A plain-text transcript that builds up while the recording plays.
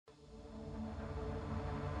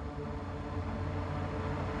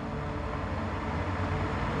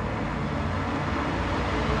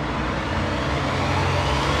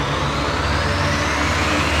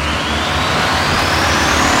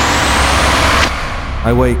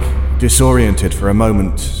I wake, disoriented for a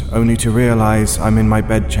moment, only to realize I'm in my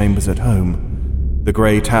bedchambers at home, the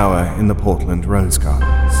grey tower in the Portland Rose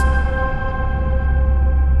Gardens.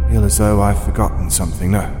 I feel as though I've forgotten something.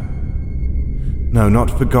 No,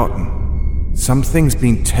 not forgotten. Something's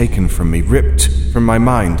been taken from me, ripped from my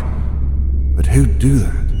mind. But who'd do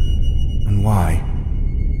that? And why?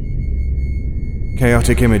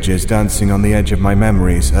 Chaotic images dancing on the edge of my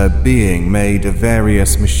memories, a being made of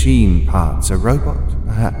various machine parts, a robot,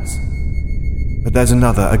 perhaps. But there's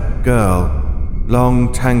another, a girl,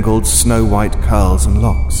 long, tangled, snow-white curls and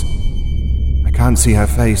locks. I can't see her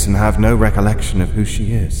face and have no recollection of who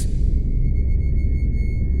she is.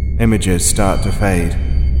 Images start to fade,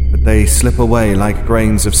 but they slip away like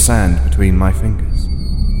grains of sand between my fingers.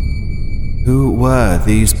 Who were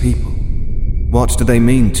these people? What do they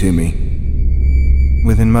mean to me?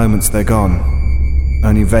 Within moments they're gone,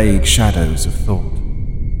 only vague shadows of thought.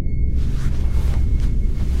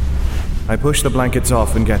 I push the blankets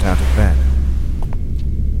off and get out of bed.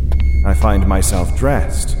 I find myself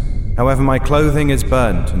dressed. However, my clothing is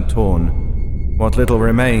burnt and torn. What little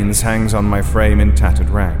remains hangs on my frame in tattered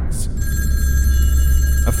rags.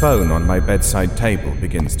 A phone on my bedside table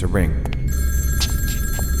begins to ring.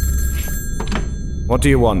 What do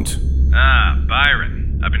you want?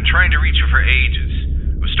 Byron. I've been trying to reach you for ages.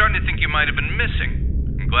 I was starting to think you might have been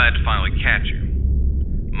missing. I'm glad to finally catch you.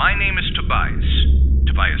 My name is Tobias.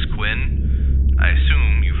 Tobias Quinn. I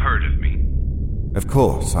assume you've heard of me. Of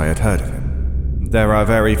course, I had heard of him. There are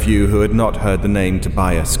very few who had not heard the name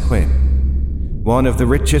Tobias Quinn. One of the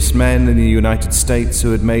richest men in the United States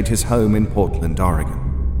who had made his home in Portland, Oregon.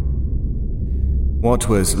 What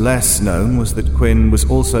was less known was that Quinn was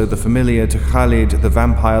also the familiar to Khalid, the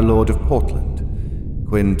vampire lord of Portland.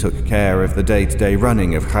 Quinn took care of the day-to-day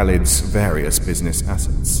running of Khalid's various business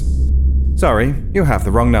assets. Sorry, you have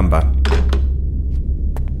the wrong number.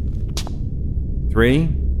 3,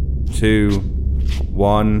 2,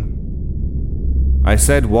 1. I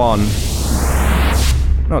said 1.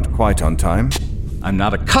 Not quite on time. I'm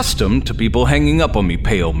not accustomed to people hanging up on me,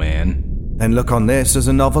 pale man. Then look on this as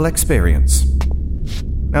a novel experience.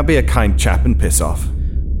 Now be a kind chap and piss off.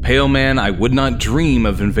 Pale man, I would not dream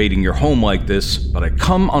of invading your home like this, but I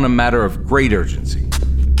come on a matter of great urgency.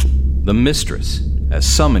 The mistress has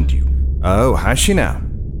summoned you. Oh, has she now?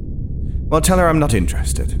 Well, tell her I'm not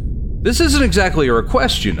interested. This isn't exactly a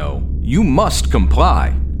request, you know. You must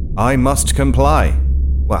comply. I must comply.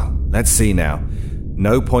 Well, let's see now.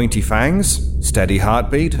 No pointy fangs, steady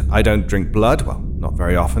heartbeat, I don't drink blood, well, not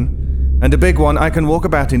very often, and a big one, I can walk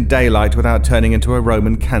about in daylight without turning into a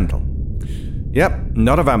Roman candle. Yep,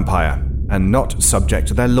 not a vampire, and not subject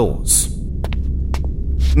to their laws.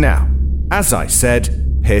 Now, as I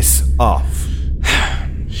said, piss off.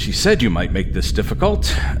 She said you might make this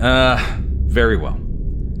difficult. Very well.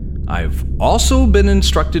 I've also been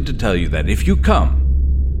instructed to tell you that if you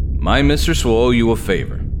come, my mistress will owe you a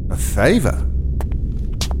favor. A favor?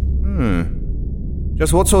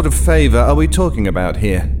 Just what sort of favor are we talking about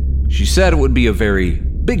here? She said it would be a very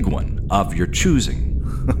big one of your choosing.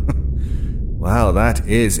 Well, that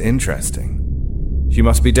is interesting. She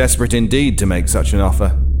must be desperate indeed to make such an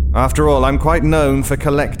offer. After all, I'm quite known for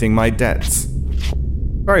collecting my debts.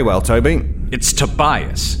 Very well, Toby. It's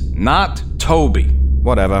Tobias, not Toby.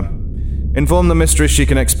 Whatever. Inform the mistress she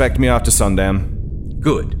can expect me after sundown.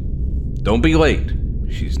 Good. Don't be late.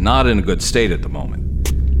 She's not in a good state at the moment.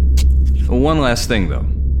 One last thing, though.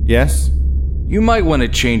 Yes? You might want to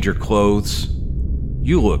change your clothes.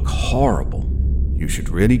 You look horrible. You should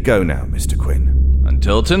really go now, Mr. Quinn.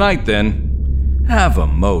 Until tonight, then. Have a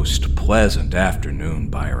most pleasant afternoon,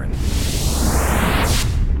 Byron.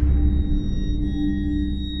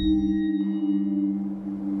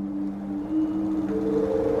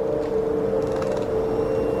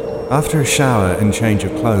 After a shower and change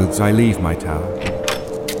of clothes, I leave my tower.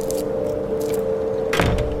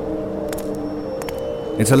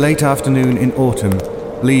 It's a late afternoon in autumn.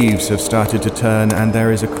 Leaves have started to turn and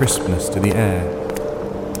there is a crispness to the air.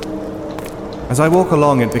 As I walk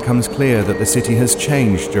along, it becomes clear that the city has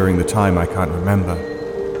changed during the time I can't remember.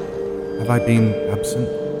 Have I been absent?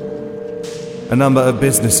 A number of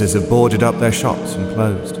businesses have boarded up their shops and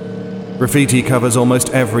closed. Graffiti covers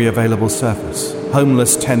almost every available surface.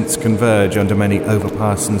 Homeless tents converge under many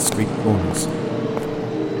overpass and street corners.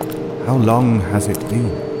 How long has it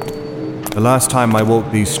been? The last time I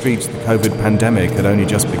walked these streets, the COVID pandemic had only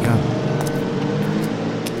just begun.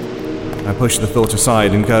 I push the thought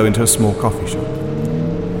aside and go into a small coffee shop.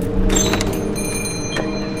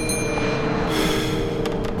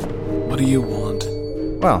 What do you want?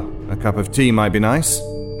 Well, a cup of tea might be nice.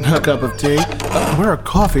 A cup of tea? We're a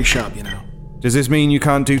coffee shop, you know. Does this mean you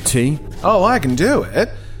can't do tea? Oh, I can do it.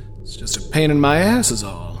 It's just a pain in my ass is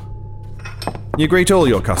all. You greet all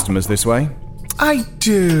your customers this way? I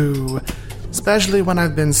do. Especially when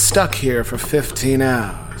I've been stuck here for 15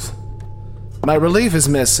 hours. My relief is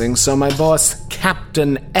missing, so my boss,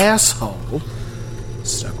 Captain Asshole,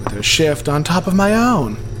 stuck with her shift on top of my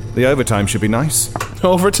own. The overtime should be nice.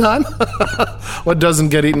 Overtime? What doesn't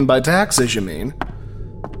get eaten by taxes, you mean?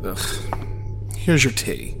 Ugh. Here's your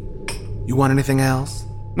tea. You want anything else?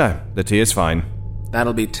 No, the tea is fine.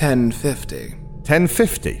 That'll be $10.50.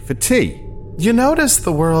 $10.50 for tea? You notice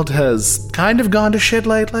the world has kind of gone to shit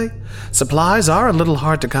lately? Supplies are a little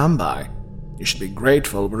hard to come by. You should be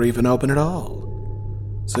grateful we're even open at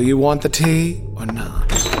all. So you want the tea or not?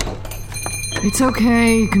 It's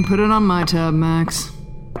okay, you can put it on my tab, Max.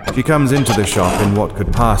 She comes into the shop in what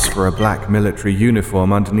could pass for a black military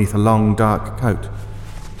uniform underneath a long, dark coat.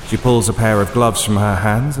 She pulls a pair of gloves from her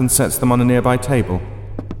hands and sets them on a nearby table.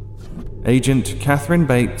 Agent Catherine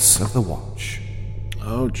Bates of the Watch.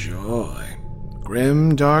 Oh, joy.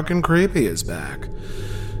 Grim, dark, and creepy is back.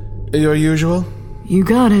 Your usual? You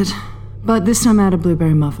got it. But this time I had a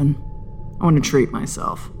blueberry muffin. I want to treat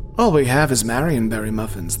myself. All we have is Marionberry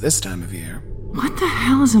muffins this time of year. What the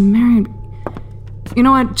hell is a Marion... You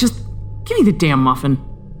know what? Just give me the damn muffin.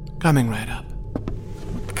 Coming right up.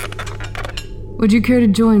 Would you care to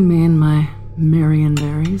join me in my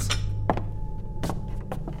Marionberries?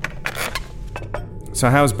 So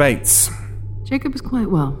how's Bates? Jacob is quite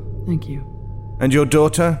well, thank you. And your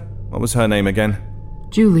daughter? What was her name again?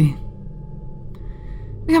 Julie.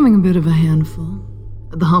 Becoming a bit of a handful.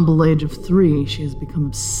 At the humble age of 3, she has become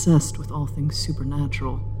obsessed with all things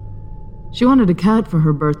supernatural. She wanted a cat for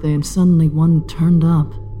her birthday and suddenly one turned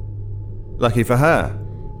up. Lucky for her.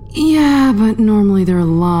 Yeah, but normally they're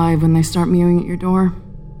alive when they start mewing at your door.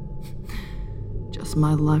 Just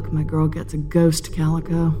my luck, my girl gets a ghost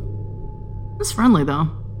calico. It's friendly, though.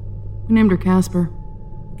 We named her Casper.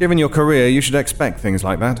 Given your career, you should expect things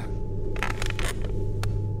like that.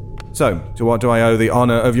 So, to what do I owe the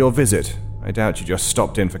honor of your visit? I doubt you just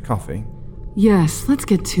stopped in for coffee. Yes, let's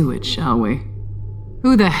get to it, shall we?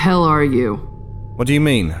 Who the hell are you? What do you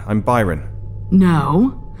mean? I'm Byron.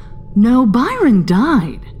 No, Byron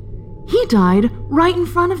died. He died right in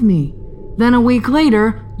front of me. Then a week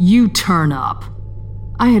later, you turn up.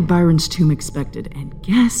 I had Byron's tomb expected, and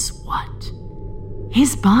guess what?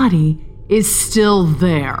 His body is still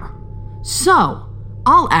there. So,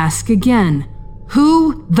 I'll ask again.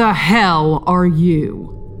 Who the hell are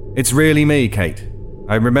you? It's really me, Kate.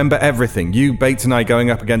 I remember everything. You, Bates, and I going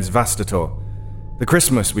up against Vastator. The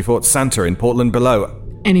Christmas we fought Santa in Portland Below.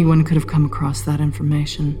 Anyone could have come across that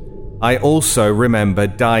information. I also remember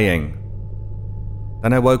dying.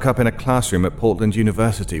 Then I woke up in a classroom at Portland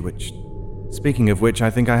University, which... Speaking of which, I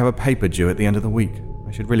think I have a paper due at the end of the week.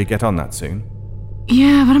 I should really get on that soon.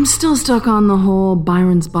 Yeah, but I'm still stuck on the whole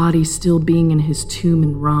Byron's body still being in his tomb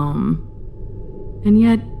in Rome. And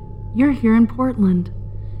yet, you're here in Portland.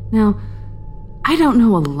 Now, I don't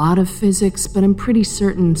know a lot of physics, but I'm pretty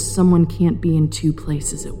certain someone can't be in 2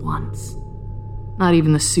 places at once. Not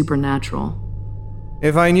even the supernatural.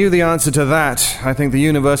 If I knew the answer to that, I think the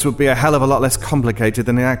universe would be a hell of a lot less complicated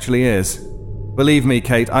than it actually is. Believe me,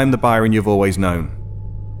 Kate, I'm the Byron you've always known.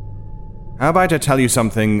 How about I tell you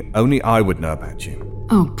something only I would know about you?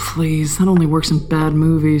 Oh, please, that only works in bad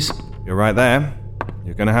movies. You're right there.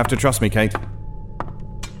 You're gonna have to trust me, Kate.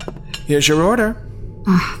 Here's your order.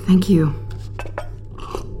 Thank you.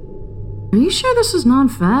 Are you sure this is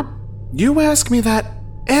non-fat? You ask me that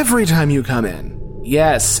every time you come in.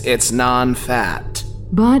 Yes, it's non-fat.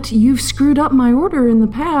 But you've screwed up my order in the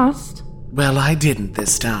past. Well, I didn't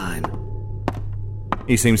this time.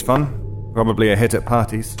 He seems fun. Probably a hit at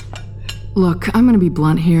parties. Look, I'm gonna be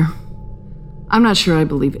blunt here. I'm not sure I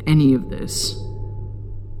believe any of this.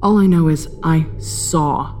 All I know is I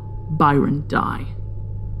saw Byron die.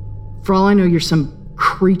 For all I know, you're some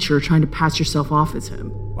creature trying to pass yourself off as him.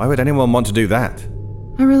 Why would anyone want to do that?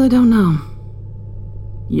 I really don't know.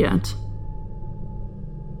 Yet.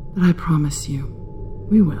 But I promise you,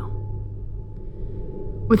 we will.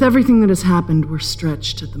 With everything that has happened, we're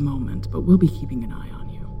stretched at the moment, but we'll be keeping an eye on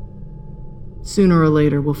you. Sooner or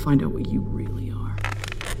later, we'll find out what you really are.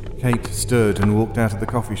 Kate stood and walked out of the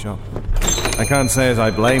coffee shop. I can't say as I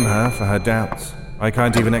blame her for her doubts. I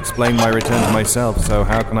can't even explain my return to myself, so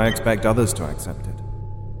how can I expect others to accept it?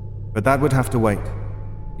 But that would have to wait.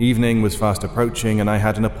 Evening was fast approaching, and I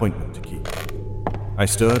had an appointment to keep. I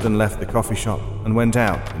stood and left the coffee shop and went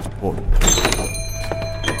out into Portland.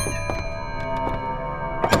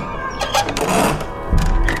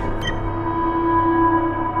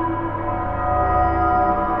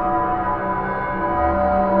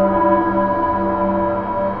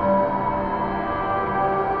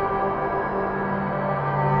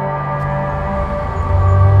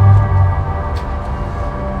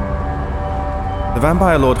 The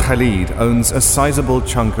vampire lord Khalid owns a sizable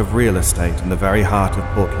chunk of real estate in the very heart of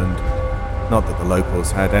Portland. Not that the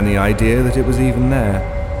locals had any idea that it was even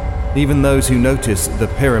there. Even those who notice the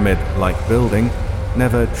pyramid-like building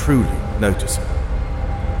never truly notice it.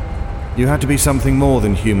 You had to be something more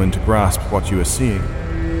than human to grasp what you were seeing.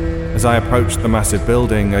 As I approached the massive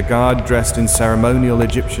building, a guard dressed in ceremonial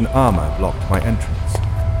Egyptian armor blocked my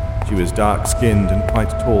entrance. She was dark-skinned and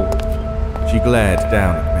quite tall. She glared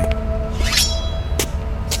down at me.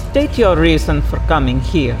 State your reason for coming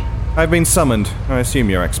here. I've been summoned. I assume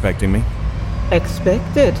you're expecting me.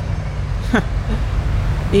 Expected?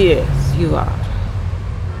 Yes, you are.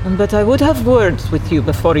 But I would have words with you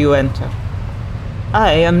before you enter.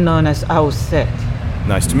 I am known as Auset.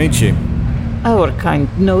 Nice to meet you. Our kind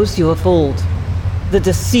knows you of old. The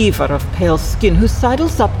deceiver of pale skin who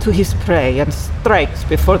sidles up to his prey and strikes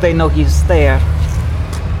before they know he's there.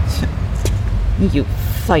 You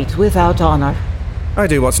fight without honor. I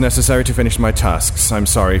do what's necessary to finish my tasks. I'm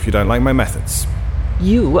sorry if you don't like my methods.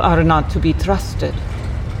 You are not to be trusted.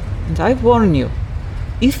 And I warn you,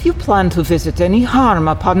 if you plan to visit any harm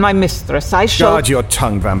upon my mistress, I shall— Guard your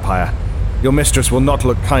tongue, vampire. Your mistress will not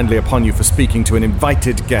look kindly upon you for speaking to an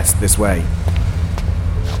invited guest this way.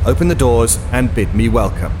 Now open the doors and bid me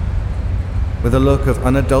welcome. With a look of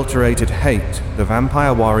unadulterated hate, the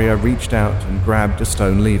vampire warrior reached out and grabbed a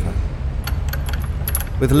stone lever.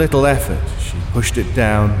 With little effort, she pushed it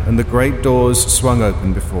down, and the great doors swung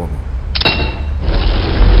open before me.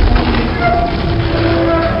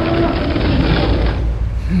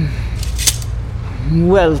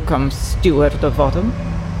 Welcome, Steward of Autumn,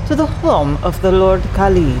 to the home of the Lord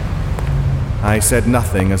Khalid. I said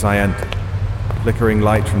nothing as I entered. Flickering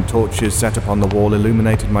light from torches set upon the wall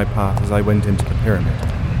illuminated my path as I went into the pyramid.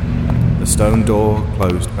 The stone door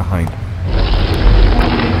closed behind me.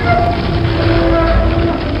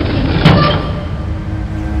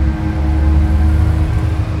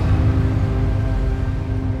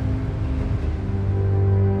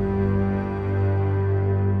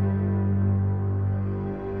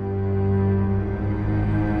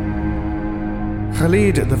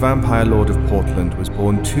 Khalid, the vampire lord of Portland, was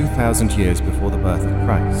born 2,000 years before the birth of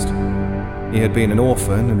Christ. He had been an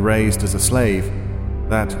orphan and raised as a slave.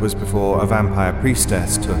 That was before a vampire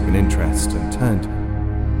priestess took an interest and turned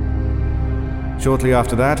him. Shortly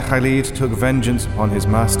after that, Khalid took vengeance upon his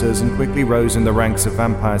masters and quickly rose in the ranks of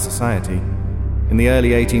vampire society. In the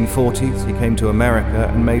early 1840s, he came to America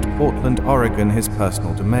and made Portland, Oregon his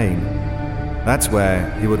personal domain. That's where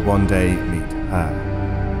he would one day meet her.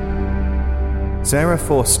 Sarah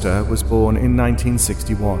Forster was born in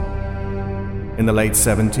 1961. In the late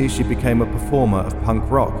 70s, she became a performer of punk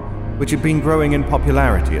rock, which had been growing in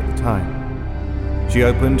popularity at the time. She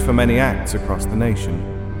opened for many acts across the nation.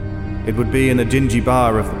 It would be in a dingy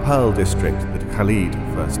bar of the Pearl District that Khalid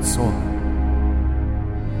first saw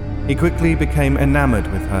her. He quickly became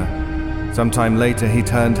enamored with her. Sometime later, he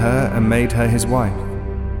turned her and made her his wife.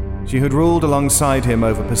 She had ruled alongside him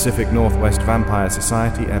over Pacific Northwest Vampire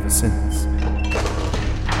Society ever since.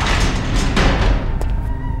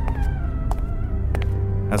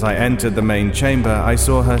 As I entered the main chamber, I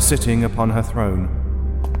saw her sitting upon her throne.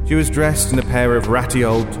 She was dressed in a pair of ratty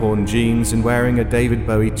old torn jeans and wearing a David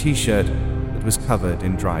Bowie t-shirt that was covered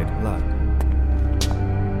in dried blood.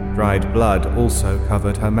 Dried blood also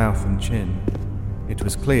covered her mouth and chin. It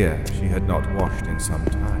was clear she had not washed in some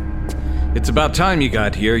time. It's about time you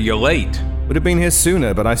got here. You're late. Would have been here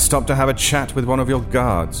sooner, but I stopped to have a chat with one of your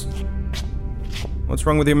guards. What's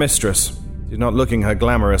wrong with your mistress? She's not looking her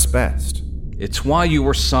glamorous best. It's why you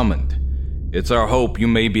were summoned. It's our hope you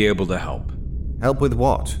may be able to help. Help with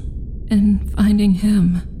what? In finding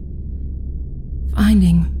him.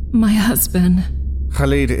 Finding my husband.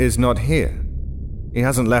 Khalid is not here. He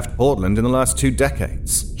hasn't left Portland in the last 2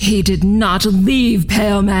 decades. He did not leave,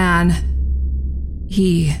 Pale Man.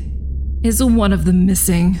 He is one of the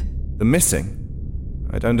missing. The missing?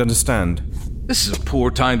 I don't understand. This is a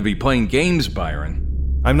poor time to be playing games,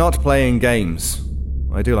 Byron. I'm not playing games.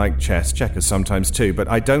 I do like chess, checkers sometimes too, but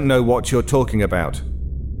I don't know what you're talking about.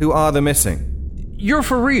 Who are the missing? You're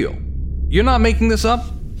for real. You're not making this up?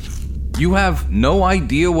 You have no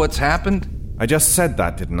idea what's happened? I just said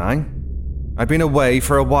that, didn't I? I've been away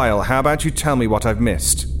for a while. How about you tell me what I've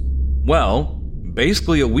missed? Well,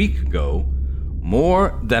 basically a week ago,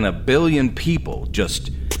 more than 1 billion people just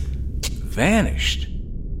vanished.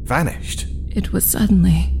 Vanished? It was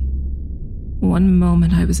suddenly. One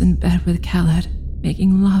moment I was in bed with Khalid,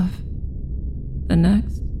 making love. The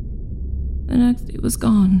next he was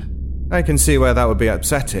gone. I can see where that would be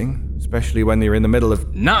upsetting, especially when you're in the middle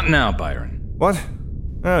of... Not now, Byron. What?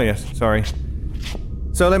 Oh yes, sorry.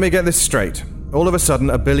 So let me get this straight. All of a sudden,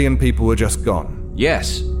 1 billion people were just gone.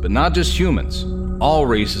 Yes, but not just humans. All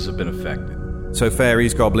races have been affected. So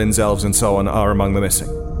fairies, goblins, elves, and so on are among the missing.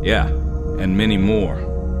 Yeah, and many more.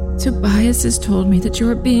 Tobias has told me that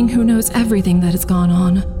you're a being who knows everything that has gone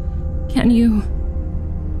on. Can you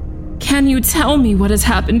tell me what has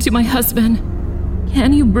happened to my husband?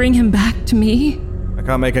 Can you bring him back to me? I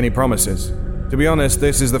can't make any promises. To be honest,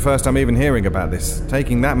 this is the first I'm even hearing about this.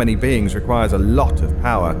 Taking that many beings requires a lot of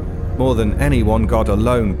power, more than any one god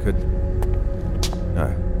alone could...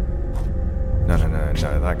 No,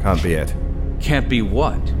 that can't be it. Can't be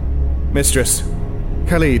what? Mistress,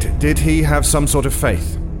 Khalid, did he have some sort of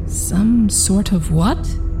faith? Some sort of what?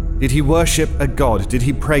 Did he worship a god? Did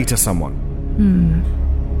he pray to someone?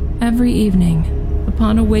 Every evening,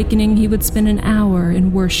 upon awakening, he would spend an hour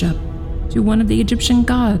in worship to one of the Egyptian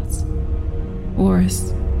gods.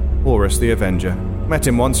 Horus. Horus the Avenger. Met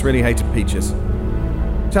him once, really hated peaches.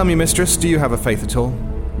 Tell me, mistress, do you have a faith at all?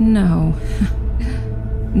 No.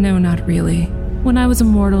 No, not really. When I was a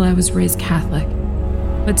mortal, I was raised Catholic.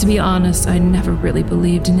 But to be honest, I never really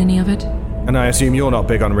believed in any of it. And I assume you're not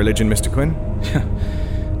big on religion, Mr. Quinn?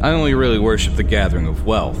 I only really worship the gathering of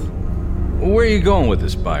wealth. Where are you going with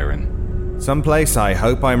this, Byron? Someplace I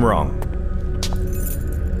hope I'm wrong.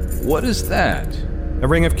 What is that? A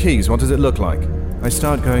ring of keys, what does it look like? I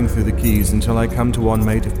start going through the keys until I come to one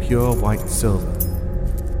made of pure white silver.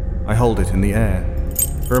 I hold it in the air.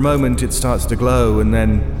 For a moment it starts to glow and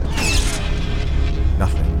then...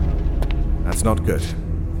 nothing. That's not good.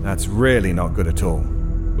 That's really not good at all.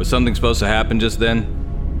 Was something supposed to happen just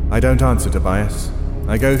then? I don't answer, Tobias.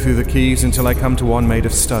 I go through the keys until I come to one made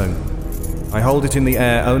of stone. I hold it in the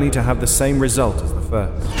air only to have the same result as the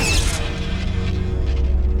first.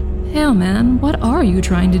 Hell, man, what are you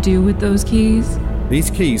trying to do with those keys? These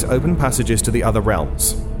keys open passages to the other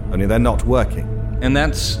realms, only they're not working. And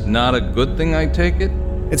that's not a good thing, I take it?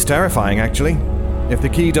 It's terrifying, actually. If the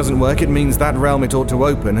key doesn't work, it means that realm it ought to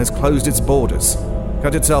open has closed its borders,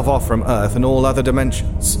 cut itself off from Earth and all other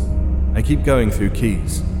dimensions. I keep going through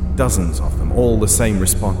keys, dozens of them, all the same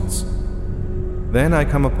response. Then I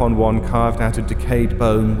come upon one carved out of decayed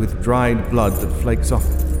bone with dried blood that flakes off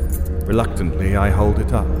it. Reluctantly, I hold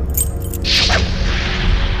it up.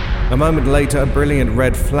 A moment later, a brilliant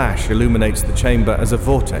red flash illuminates the chamber as a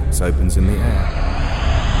vortex opens in the air.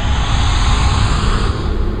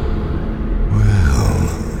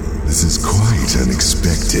 Well, this is quite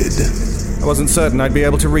unexpected. I wasn't certain I'd be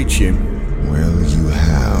able to reach you. Well, you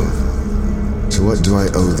have. To what do I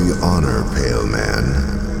owe the honor, Pale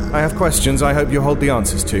Man? I have questions I hope you hold the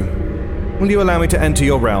answers to. Will you allow me to enter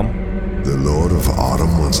your realm? The Lord of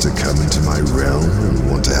Autumn wants to come into my realm and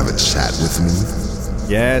want to have a chat with me?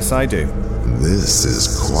 Yes, I do. This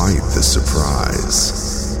is quite the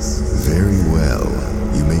surprise. Very well,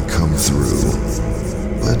 you may come through,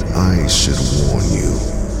 but I should warn you.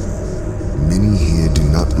 Many here do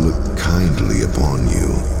not look kindly upon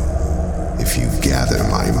you, if you gather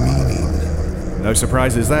my meaning. No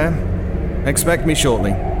surprises there. Expect me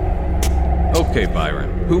shortly. Okay,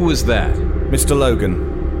 Byron. Who was that? Mr. Logan.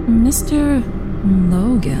 Mr.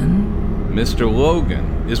 Logan? Mr.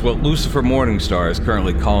 Logan is what Lucifer Morningstar is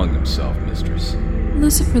currently calling himself, mistress.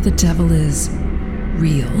 Lucifer the Devil is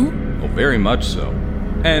real? Oh, very much so.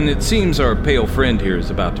 And it seems our pale friend here is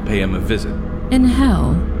about to pay him a visit. In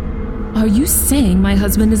hell? Are you saying my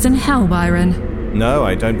husband is in hell, Byron? No,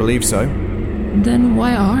 I don't believe so. Then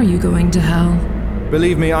why are you going to hell?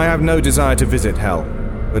 Believe me, I have no desire to visit hell.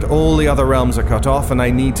 But all the other realms are cut off and I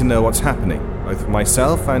need to know what's happening, both for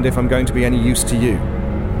myself and if I'm going to be any use to you.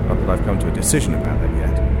 Not that I've come to a decision about that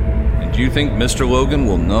yet. And do you think Mr. Logan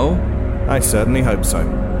will know? I certainly hope so.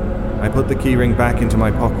 I put the keyring back into my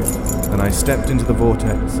pocket, and I stepped into the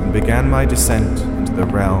vortex and began my descent into the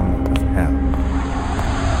realm of hell.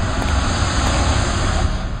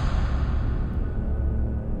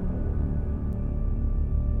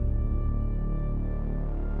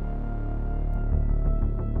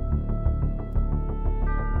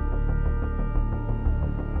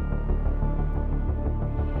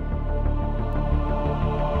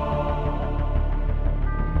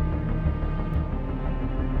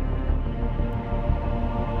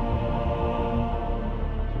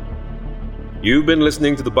 You've been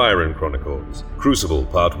listening to the Byron Chronicles, Crucible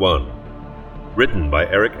Part 1. Written by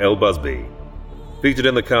Eric L. Busby. Featured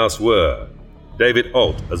in the cast were David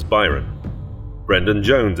Alt as Byron, Brendan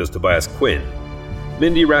Jones as Tobias Quinn,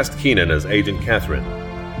 Mindy Rast-Keenan as Agent Catherine,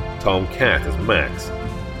 Tom Catt as Max,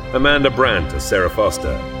 Amanda Brandt as Sarah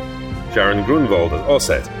Foster, Sharon Grunwald as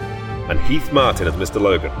Osset, and Heath Martin as Mr.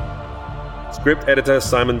 Logan. Script editor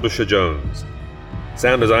Simon Busher-Jones.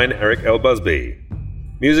 Sound design Eric L. Busby.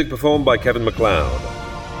 Music performed by Kevin MacLeod.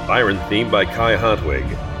 Byron theme by Kai Hartwig.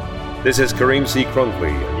 This is Kareem C.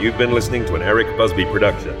 Cronkley, and you've been listening to an Eric Busby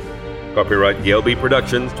production. Copyright Yelby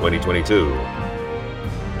Productions 2022.